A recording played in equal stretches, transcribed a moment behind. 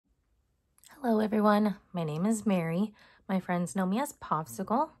Hello everyone, my name is Mary. My friends know me as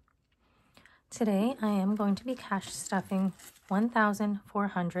Popsicle. Today I am going to be cash stuffing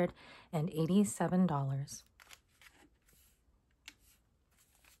 $1,487.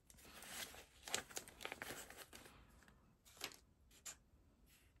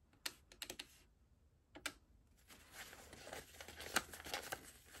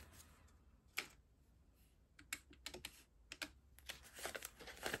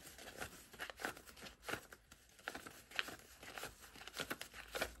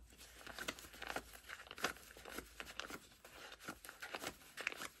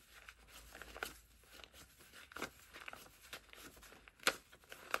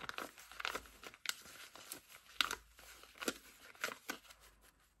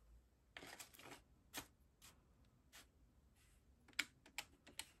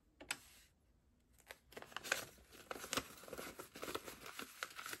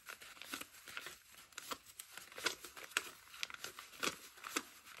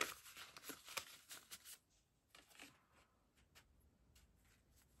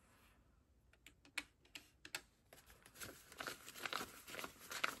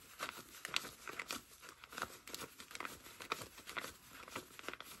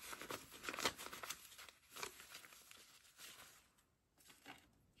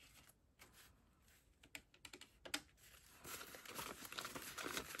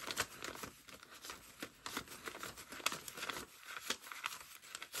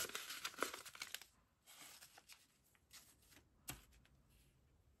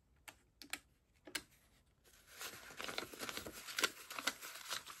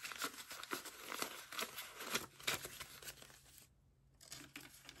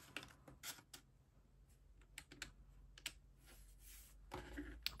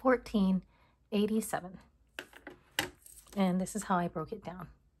 $14.87, and this is how I broke it down.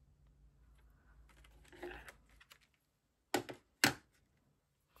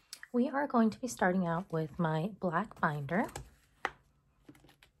 We are going to be starting out with my black binder.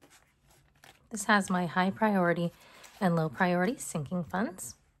 This has my high priority and low priority sinking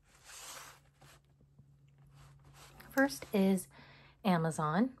funds. First is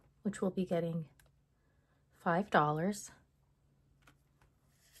Amazon, which will be getting $5.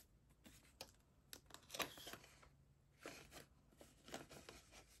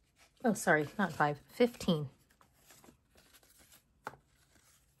 Oh, sorry, not 5, 15.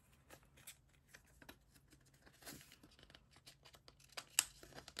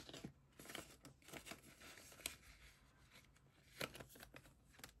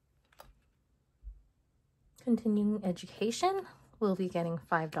 Continuing education will be getting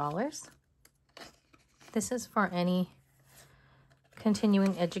 $5. This is for any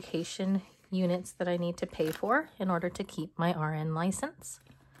continuing education units that I need to pay for in order to keep my RN license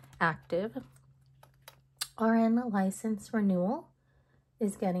active. RN license renewal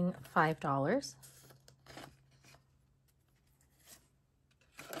is getting $5.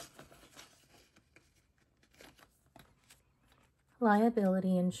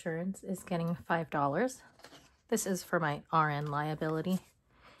 Liability insurance is getting $5. This is for my RN liability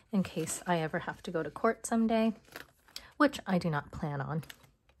in case I ever have to go to court someday, which I do not plan on.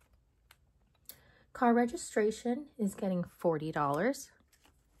 Car registration is getting $40.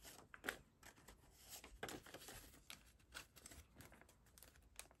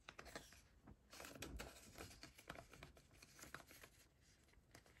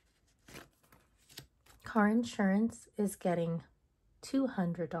 Car insurance is getting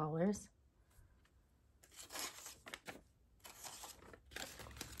 $200.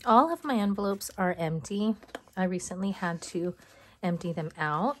 All of my envelopes are empty. I recently had to empty them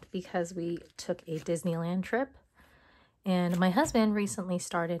out because we took a Disneyland trip, and my husband recently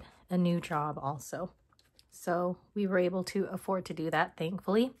started a new job also. So we were able to afford to do that,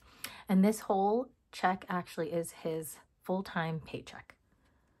 thankfully. And this whole check actually is his full-time paycheck.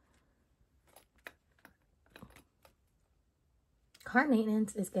 Car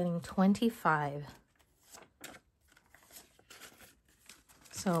maintenance is getting $25.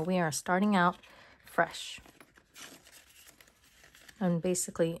 So we are starting out fresh on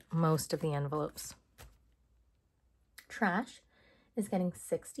basically most of the envelopes. Trash is getting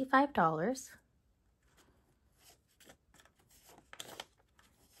 $65.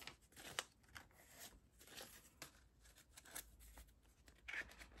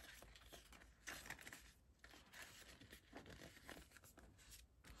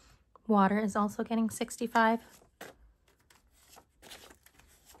 Water is also getting $65.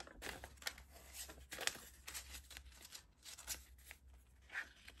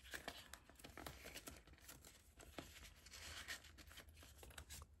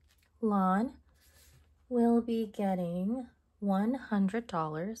 Lawn will be getting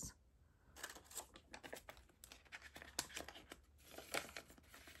 $100.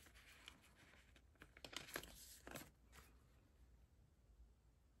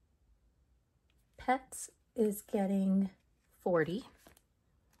 Pets is getting 40.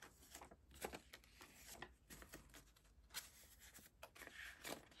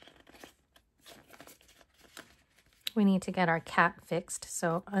 We need to get our cat fixed,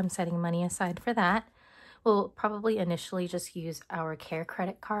 so I'm setting money aside for that. We'll probably initially just use our care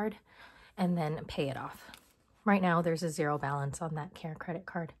credit card and then pay it off. Right now, there's a zero balance on that care credit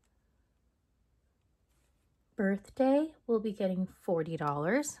card. Birthday, we'll be getting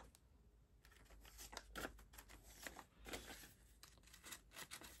 $40.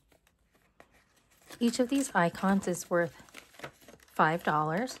 Each of these icons is worth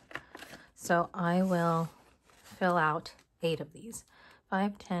 $5, so I will fill out 8 of these.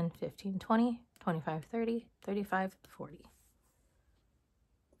 5, 10, 15, 20, 25, 30, 35, 40.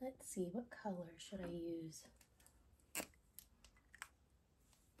 Let's see, what color should I use?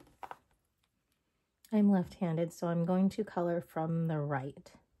 I'm left-handed, so I'm going to color from the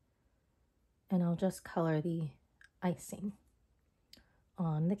right. And I'll just color the icing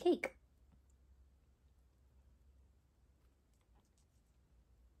on the cake.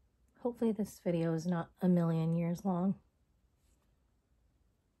 Hopefully this video is not a million years long.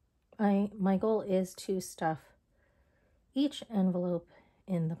 My goal is to stuff each envelope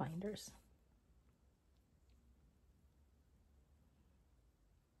in the binders.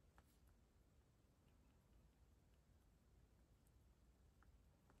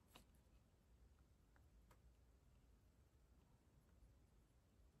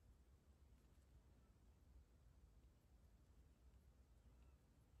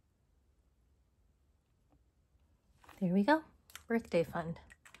 There we go, birthday fund.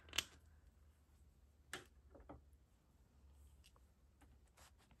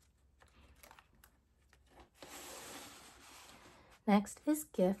 Next is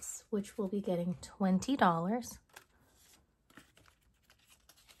gifts, which will be getting $20.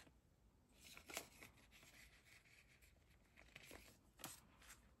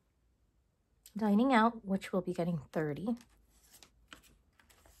 Dining out, which will be getting $30.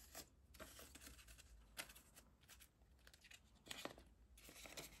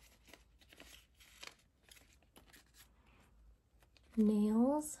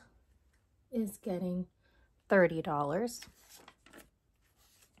 Nails is getting $30.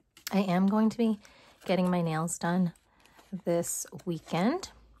 I am going to be getting my nails done this weekend.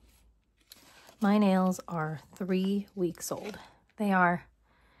 My nails are 3 weeks old. They are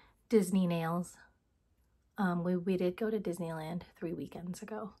Disney nails. We did go to Disneyland 3 weekends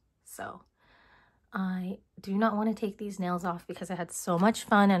ago, so I do not want to take these nails off because I had so much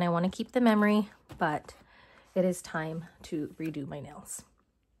fun and I want to keep the memory, but it is time to redo my nails.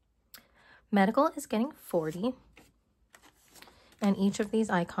 Medical is getting $40. And each of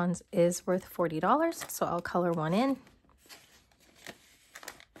these icons is worth $40, so I'll color one in.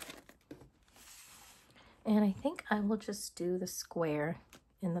 And I think I will just do the square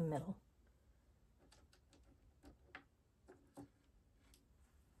in the middle.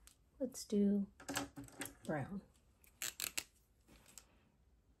 Let's do brown.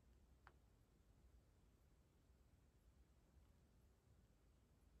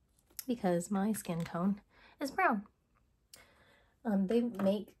 Because my skin tone is brown. They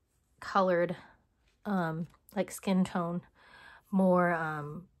make colored, like skin tone, more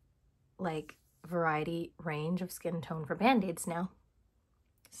like variety range of skin tone for Band-Aids now.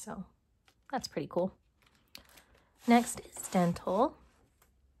 So that's pretty cool. Next is dental,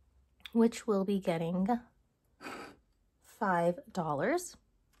 which will be getting $5.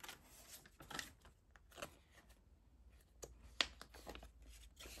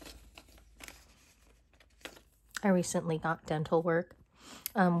 I recently got dental work.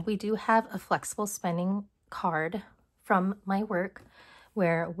 We do have a flexible spending card from my work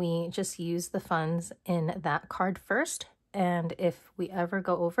where we just use the funds in that card first. And if we ever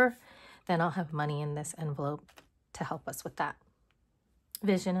go over, then I'll have money in this envelope to help us with that.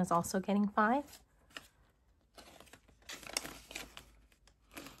 Vision is also getting $5.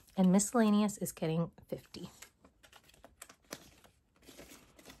 And miscellaneous is getting $50.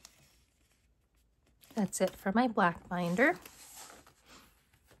 That's it for my black binder.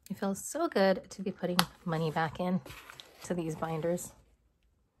 It feels so good to be putting money back in to these binders.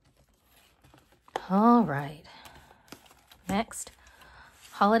 All right. Next,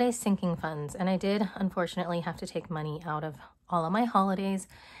 holiday sinking funds. And I did unfortunately have to take money out of all of my holidays,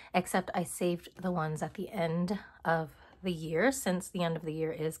 except I saved the ones at the end of the year, since the end of the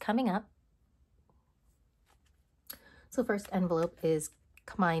year is coming up. So first envelope is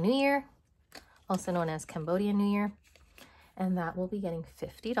Khmer New Year, also known as Cambodian New Year, and that will be getting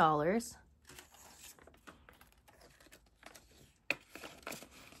 $50.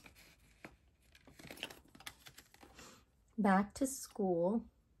 Back to School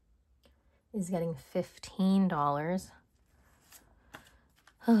is getting $15.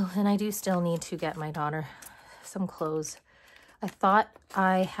 Oh, and I do still need to get my daughter some clothes. I thought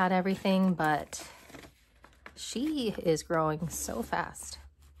I had everything, but she is growing so fast.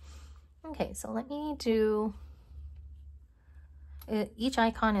 Okay, so let me do, each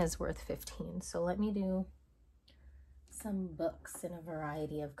icon is worth 15. So let me do some books in a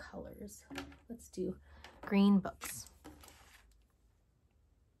variety of colors. Let's do green books.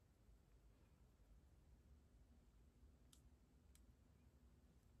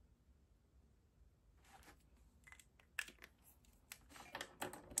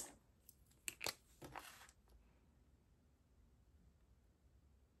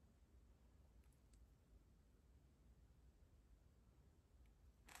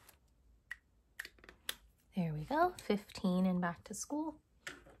 There we go, 15 and Back to School.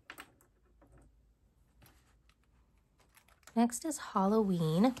 Next is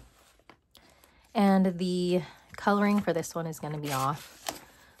Halloween, and the coloring for this one is going to be off.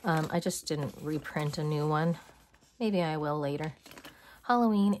 I just didn't reprint a new one. Maybe I will later.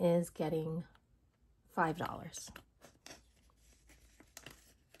 Halloween is getting $5.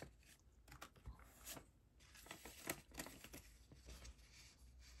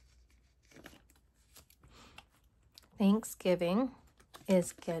 Thanksgiving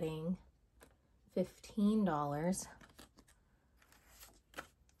is getting $15.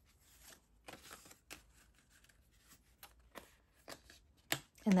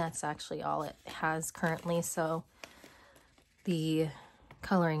 And that's actually all it has currently, so the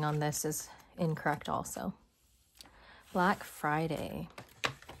coloring on this is incorrect also. Black Friday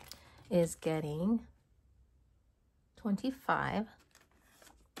is getting $25.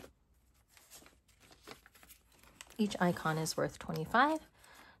 Each icon is worth $25,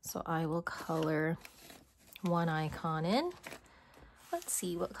 so I will color one icon in. Let's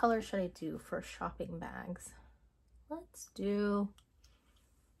see, what color should I do for shopping bags? Let's do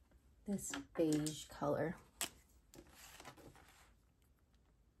this beige color.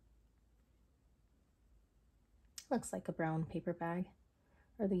 Looks like a brown paper bag,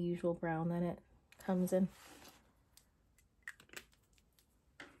 or the usual brown that it comes in.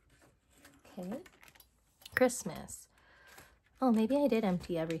 Okay. Christmas. Oh, maybe I did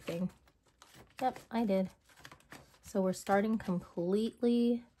empty everything. Yep, I did. So we're starting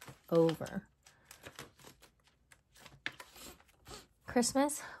completely over.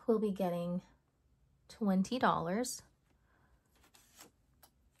 Christmas will be getting $20.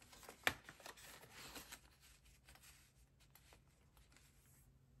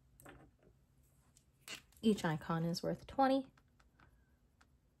 Each icon is worth 20.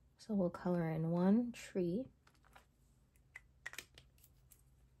 So we'll color in one tree.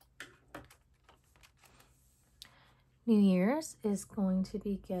 New Year's is going to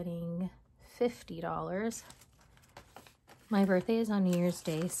be getting $50. My birthday is on New Year's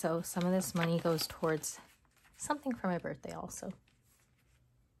Day, so some of this money goes towards something for my birthday also.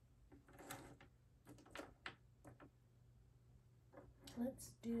 Let's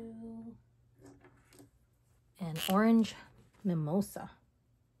do an orange mimosa.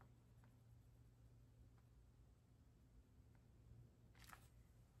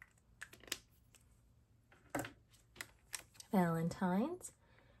 Valentine's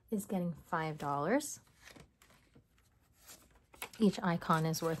is getting $5. Each icon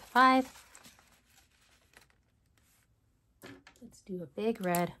is worth $5. Let's do a big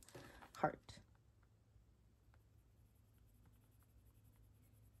red heart.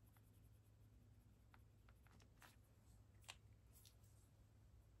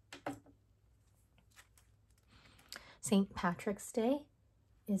 St. Patrick's Day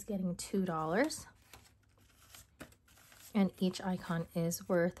is getting $2. And each icon is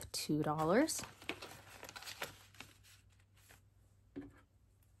worth $2.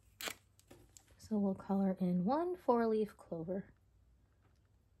 So we'll color in one 4-leaf clover.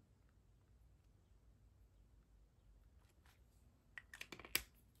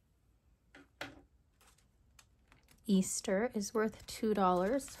 Easter is worth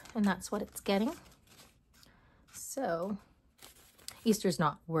 $2, and that's what it's getting. So Easter's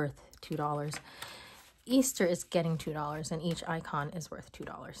not worth $2. Easter is getting $2, and each icon is worth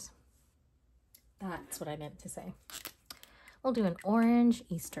 $2. That's what I meant to say. We'll do an orange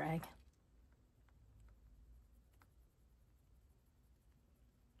Easter egg.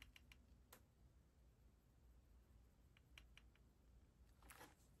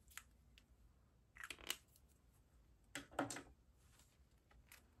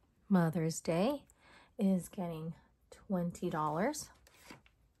 Mother's Day is getting $20.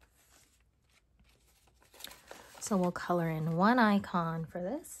 So we'll color in one icon for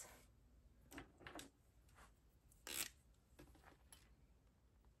this.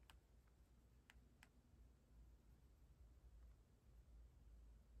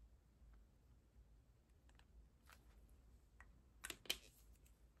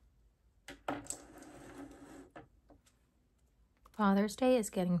 Father's Day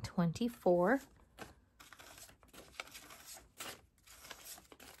is getting 24.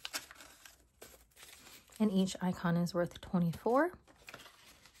 And each icon is worth 24.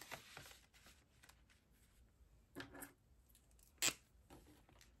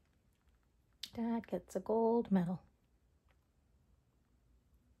 Dad gets a gold medal.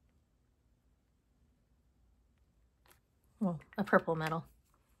 Well, a purple medal.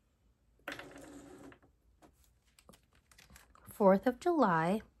 4th of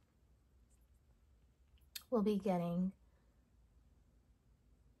July will be getting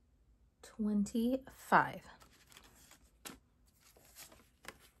 25.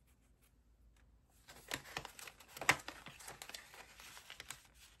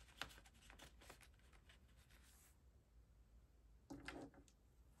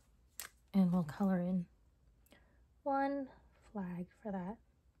 And we'll color in one flag for that.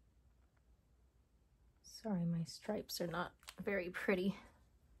 Sorry, my stripes are not very pretty.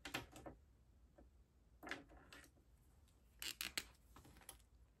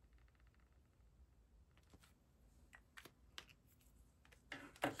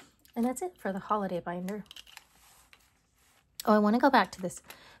 And that's it for the holiday binder. Oh, I want to go back to this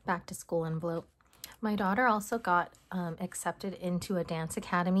back to school envelope. My daughter also got accepted into a dance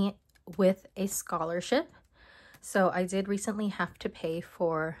academy with a scholarship. So I did recently have to pay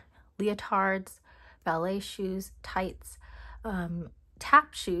for leotards, ballet shoes, tights,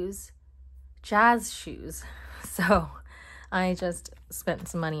 tap shoes, jazz shoes. So I just spent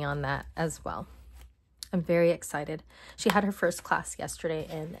some money on that as well. I'm very excited. She had her first class yesterday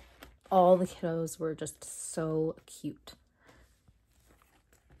and all the kiddos were just so cute.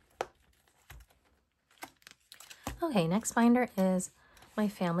 Okay, next binder is my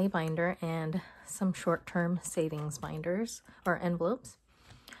family binder and some short-term savings binders or envelopes.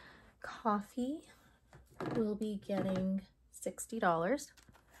 Coffee will be getting $60.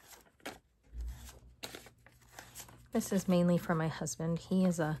 This is mainly for my husband. He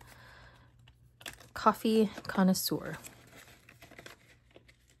is a coffee connoisseur.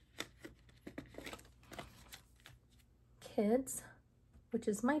 Kids, which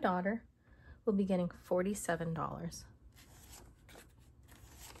is my daughter, will be getting $47.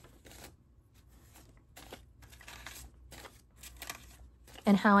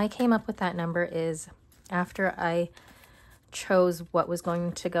 And how I came up with that number is after I chose what was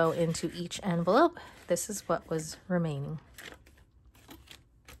going to go into each envelope, this is what was remaining.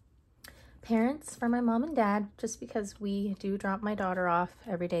 Parents for my mom and dad, just because we do drop my daughter off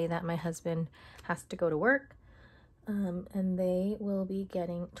every day that my husband has to go to work, and they will be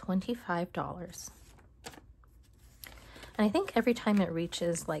getting $25. And I think every time it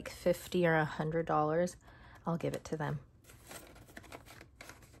reaches like $50 or $100, I'll give it to them.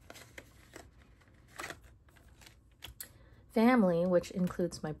 Family, which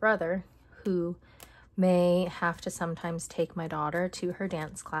includes my brother, who may have to sometimes take my daughter to her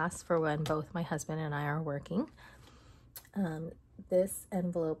dance class for when both my husband and I are working. This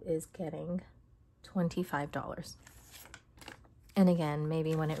envelope is getting $25. And again,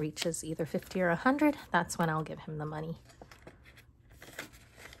 maybe when it reaches either 50 or 100, that's when I'll give him the money.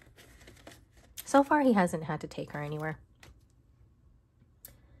 So far, he hasn't had to take her anywhere.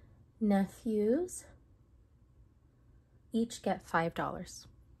 Nephews each get $5.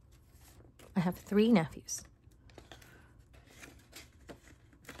 I have 3 nephews.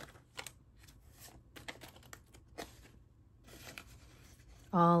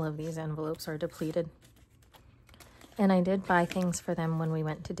 All of these envelopes are depleted. And I did buy things for them when we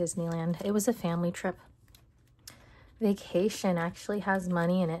went to Disneyland. It was a family trip. Vacation actually has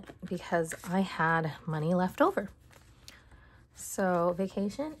money in it because I had money left over. So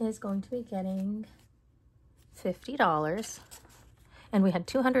vacation is going to be getting $50. And we had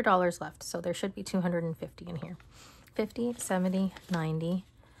 $200 left, so there should be $250 in here. 50, 70, 90,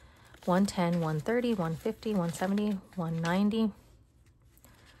 110, 130, 150, 170, 190,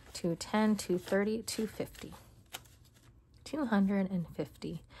 210, 230, 250.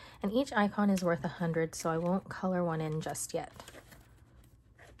 250. And each icon is worth 100, so I won't color one in just yet.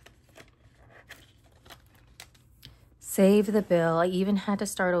 Save the bill. I even had to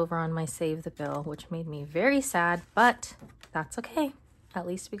start over on my save the bill, which made me very sad, but that's okay. At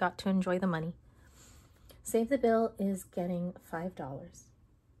least we got to enjoy the money. Save the bill is getting $5.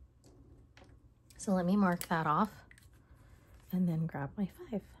 So let me mark that off and then grab my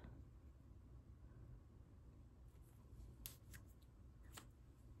 5.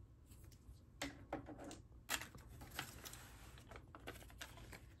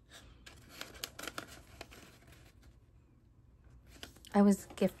 I was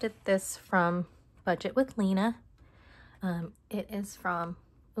gifted this from Budget with Lena. It is from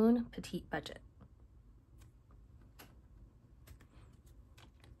Un Petit Budget.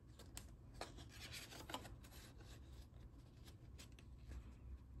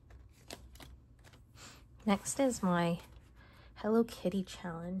 Next is my Hello Kitty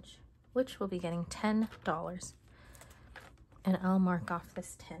challenge, which will be getting $10. And I'll mark off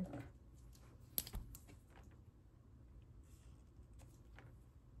this 10.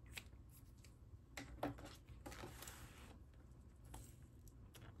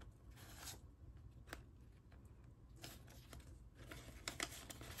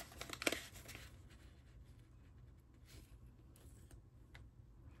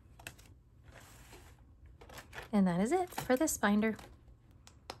 And that is it for this binder.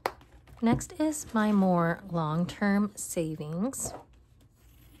 Next is my more long-term savings.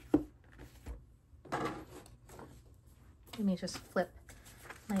 Let me just flip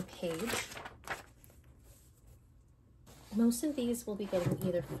my page. Most of these will be getting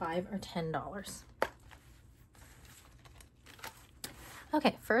either $5 or $10.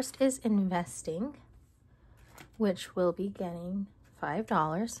 Okay, first is investing, which will be getting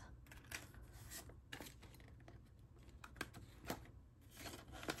 $5.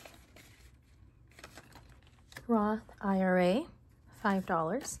 Roth IRA,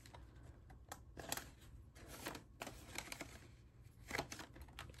 $5.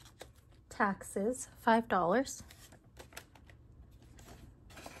 Taxes, $5.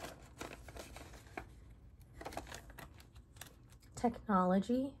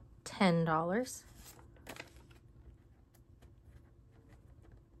 Technology, $10.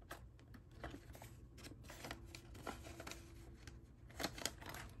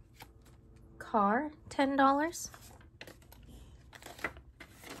 Car, $10.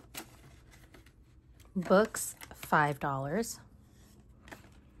 Books, $5.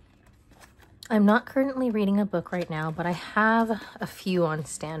 I'm not currently reading a book right now, but I have a few on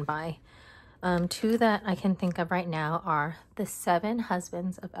standby. 2 that I can think of right now are The 7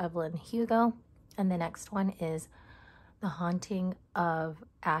 Husbands of Evelyn Hugo, and the next one is The Haunting of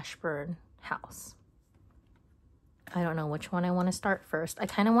Ashburn House. I don't know which one I want to start first. I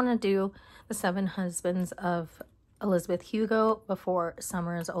kind of want to do The 7 Husbands of Elizabeth Hugo before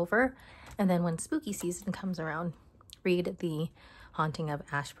summer is over, and then when spooky season comes around, read The Haunting of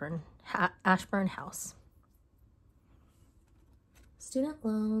Ashburn House. Student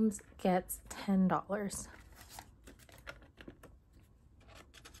loans gets $10.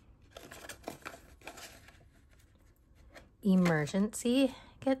 Emergency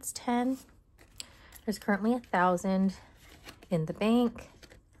gets 10. There's currently 1,000 in the bank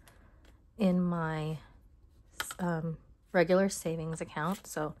in my regular savings account,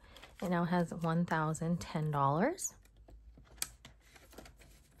 so it now has $1,010.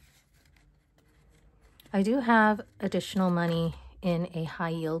 I do have additional money in a high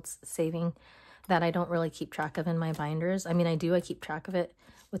yields saving that I don't really keep track of in my binders. I mean, I keep track of it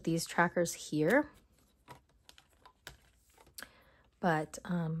with these trackers here, but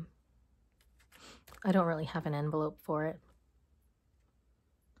I don't really have an envelope for it.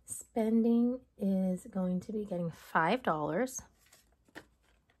 Spending is going to be getting $5.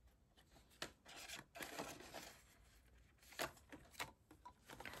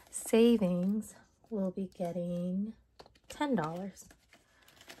 Savings will be getting $10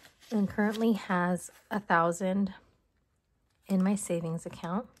 and currently has 1,000 in my savings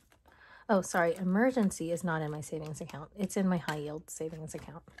account. Oh, sorry, emergency is not in my savings account. It's in my high yield savings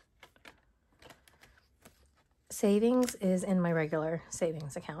account. Savings is in my regular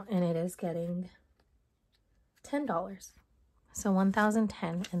savings account, and it is getting $10. So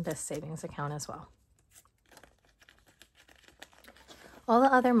 $1,010 in this savings account as well. All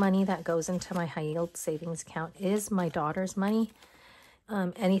the other money that goes into my high yield savings account is my daughter's money.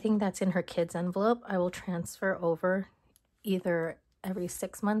 Anything that's in her kids' envelope, I will transfer over either every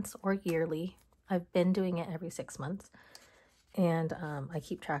 6 months or yearly. I've been doing it every 6 months, and I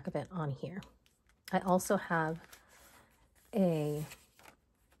keep track of it on here. I also have a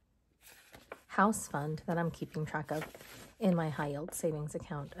house fund that I'm keeping track of in my high yield savings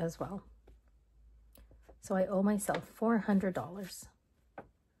account as well. So I owe myself $400.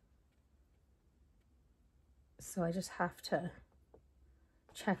 So I just have to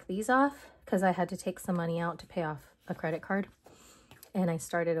check these off because I had to take some money out to pay off a credit card and I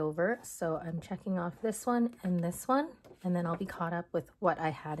started over. So I'm checking off this one, and then I'll be caught up with what I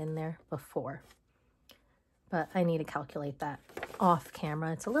had in there before. But I need to calculate that off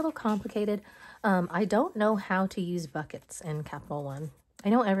camera. It's a little complicated. I don't know how to use buckets in Capital One. I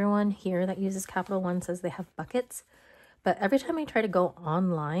know everyone here that uses Capital One says they have buckets, but every time I try to go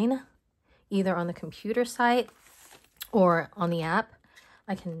online, either on the computer site or on the app,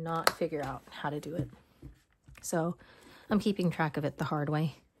 I cannot figure out how to do it. So I'm keeping track of it the hard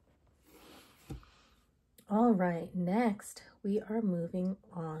way. All right, next we are moving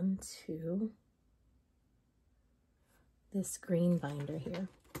on to this green binder here.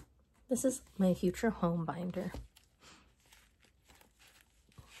 This is my future home binder.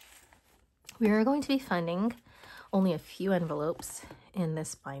 We are going to be funding only a few envelopes in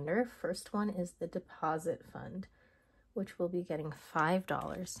this binder. First one is the deposit fund, which will be getting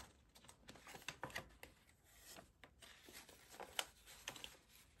 $5.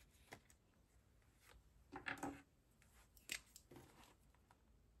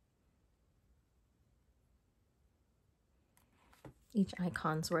 Each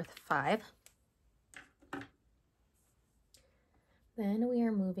icon's worth 5. Then we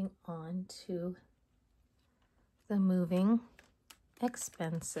are moving on to the moving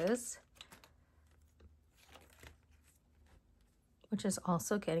expenses, which is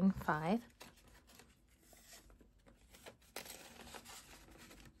also getting 5.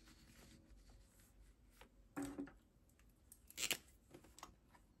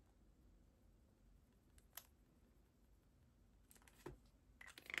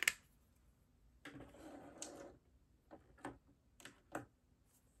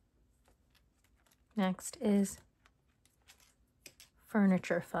 Next is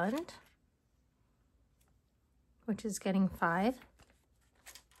furniture fund, which is getting 5.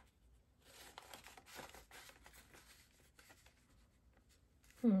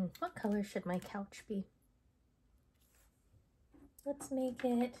 What color should my couch be? Let's make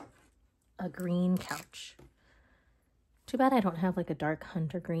it a green couch. Too bad I don't have like a dark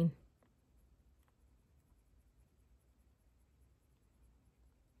hunter green.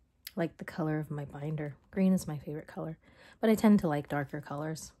 Like the color of my binder. Green is my favorite color, but I tend to like darker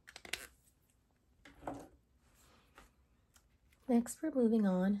colors. Next, we're moving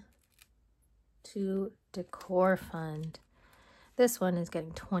on to decor fund. This one is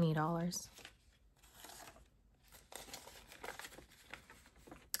getting $20.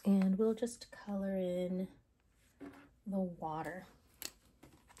 And we'll just color in the water.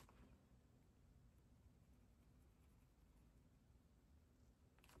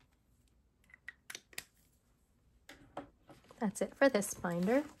 That's it for this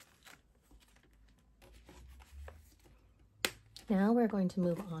binder. Now we're going to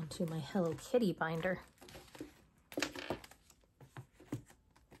move on to my Hello Kitty binder.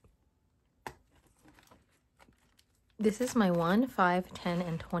 This is my $1, $5, $10,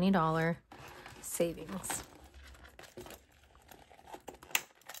 and $20 savings.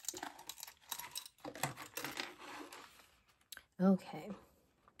 Okay.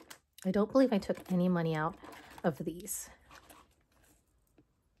 I don't believe I took any money out of these.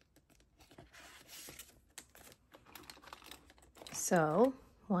 So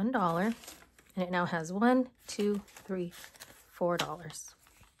 $1, and it now has $1, $2, $3, $4.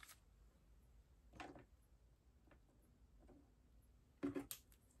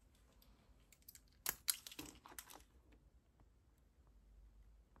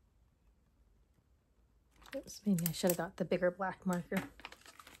 Oops, maybe I should have got the bigger black marker.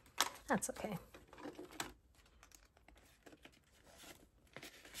 That's okay.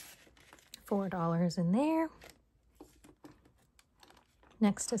 $4 in there.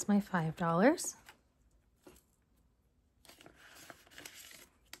 Next is my $5.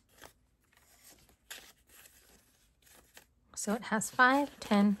 So it has 5,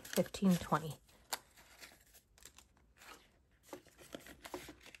 10, 15, 20.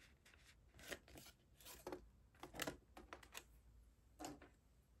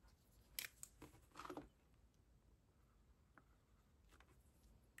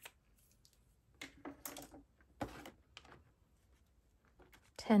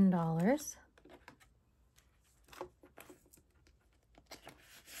 $10.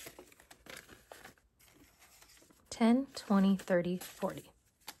 $10, $20, $30, $40.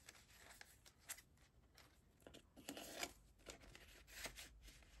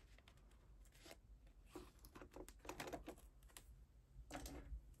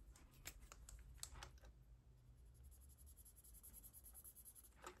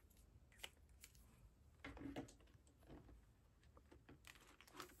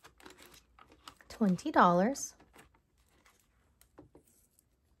 $20,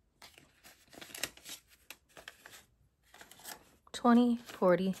 $20,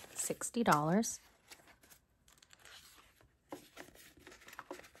 $40, $60.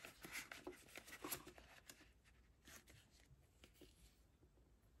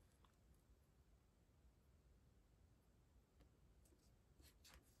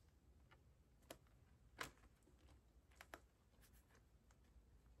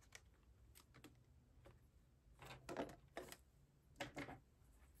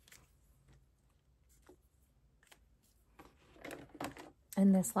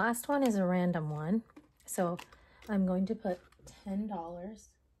 And this last one is a random one. So I'm going to put $10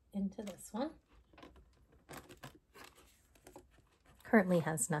 into this one. Currently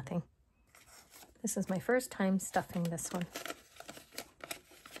has nothing. This is my first time stuffing this one.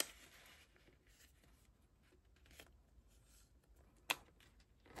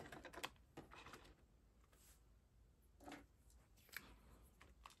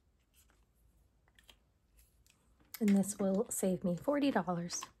 And this will save me $40.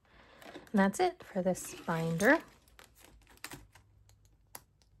 And that's it for this binder.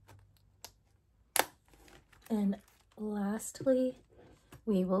 And lastly,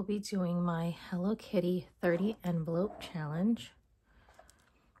 we will be doing my Hello Kitty 30 envelope challenge,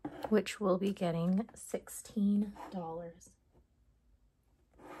 which will be getting $16.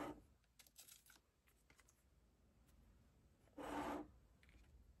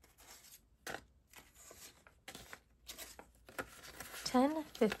 $10,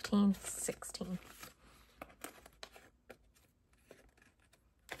 $15, $16.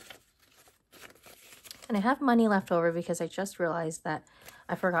 And I have money left over because I just realized that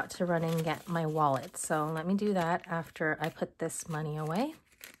I forgot to run and get my wallet. So let me do that after I put this money away.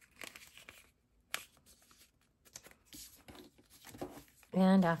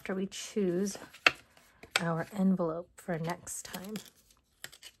 And after we choose our envelope for next time.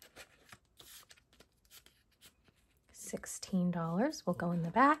 $16 will go in the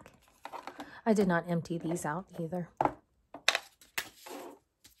back. I did not empty these out either.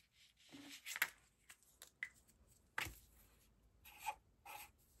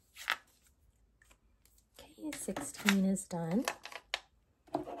 Okay, 16 is done.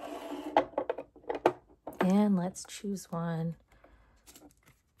 And let's choose one.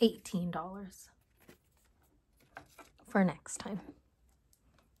 $18 for next time.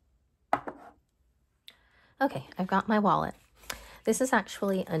 Okay, I've got my wallet. This is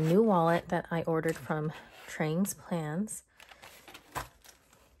actually a new wallet that I ordered from Trang's Plans.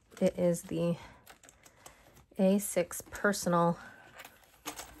 It is the A6 personal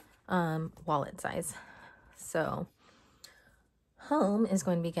wallet size. So home is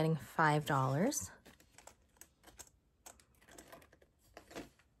going to be getting $5.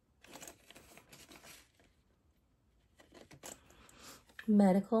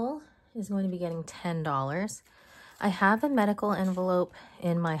 Medical is going to be getting $10. I have a medical envelope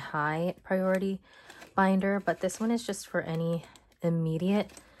in my high priority binder, but this one is just for any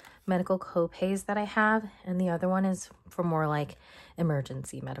immediate medical co-pays that I have, and the other one is for more like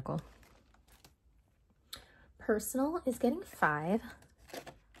emergency medical. Personal is getting $5.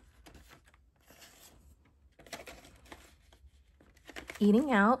 Eating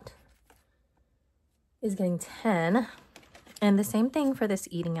out is getting $10. And the same thing for this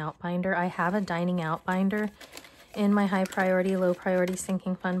eating out binder. I have a dining out binder in my high priority, low priority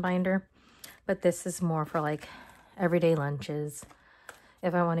sinking fund binder, but this is more for like everyday lunches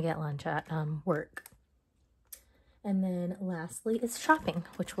if I want to get lunch at work. And then lastly is shopping,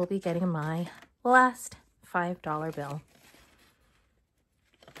 which will be getting my last $5 bill.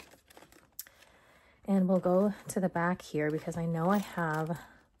 And we'll go to the back here because I know I have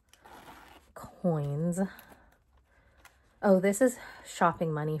coins. Oh, this is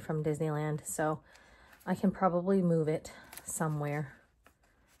shopping money from Disneyland, so I can probably move it somewhere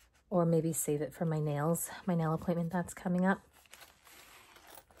or maybe save it for my nails, my nail appointment that's coming up.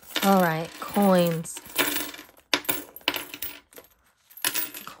 All right, coins.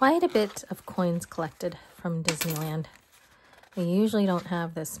 Quite a bit of coins collected from Disneyland. I usually don't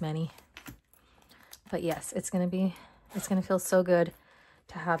have this many, but yes, it's gonna feel so good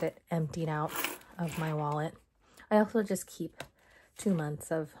to have it emptied out of my wallet. I also just keep 2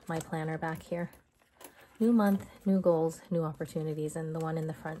 months of my planner back here. New month, new goals, new opportunities. And the one in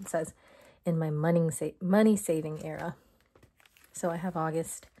the front says, in my money saving era. So I have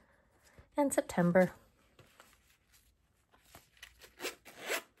August and September.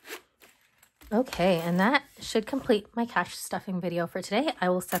 Okay, and that should complete my cash stuffing video for today. I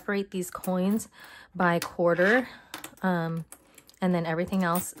will separate these coins by quarter, and then everything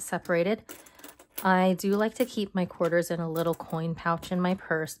else separated I do like to keep my quarters in a little coin pouch in my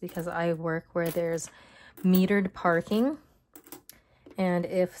purse because I work where there's metered parking. And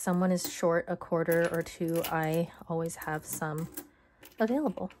if someone is short a quarter or two, I always have some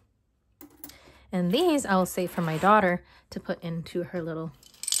available. And these I'll save for my daughter to put into her little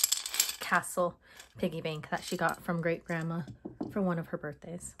castle piggy bank that she got from great grandma for one of her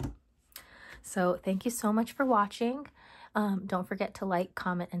birthdays. So thank you so much for watching. Don't forget to like,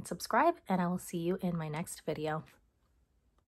 comment, and subscribe, and I will see you in my next video.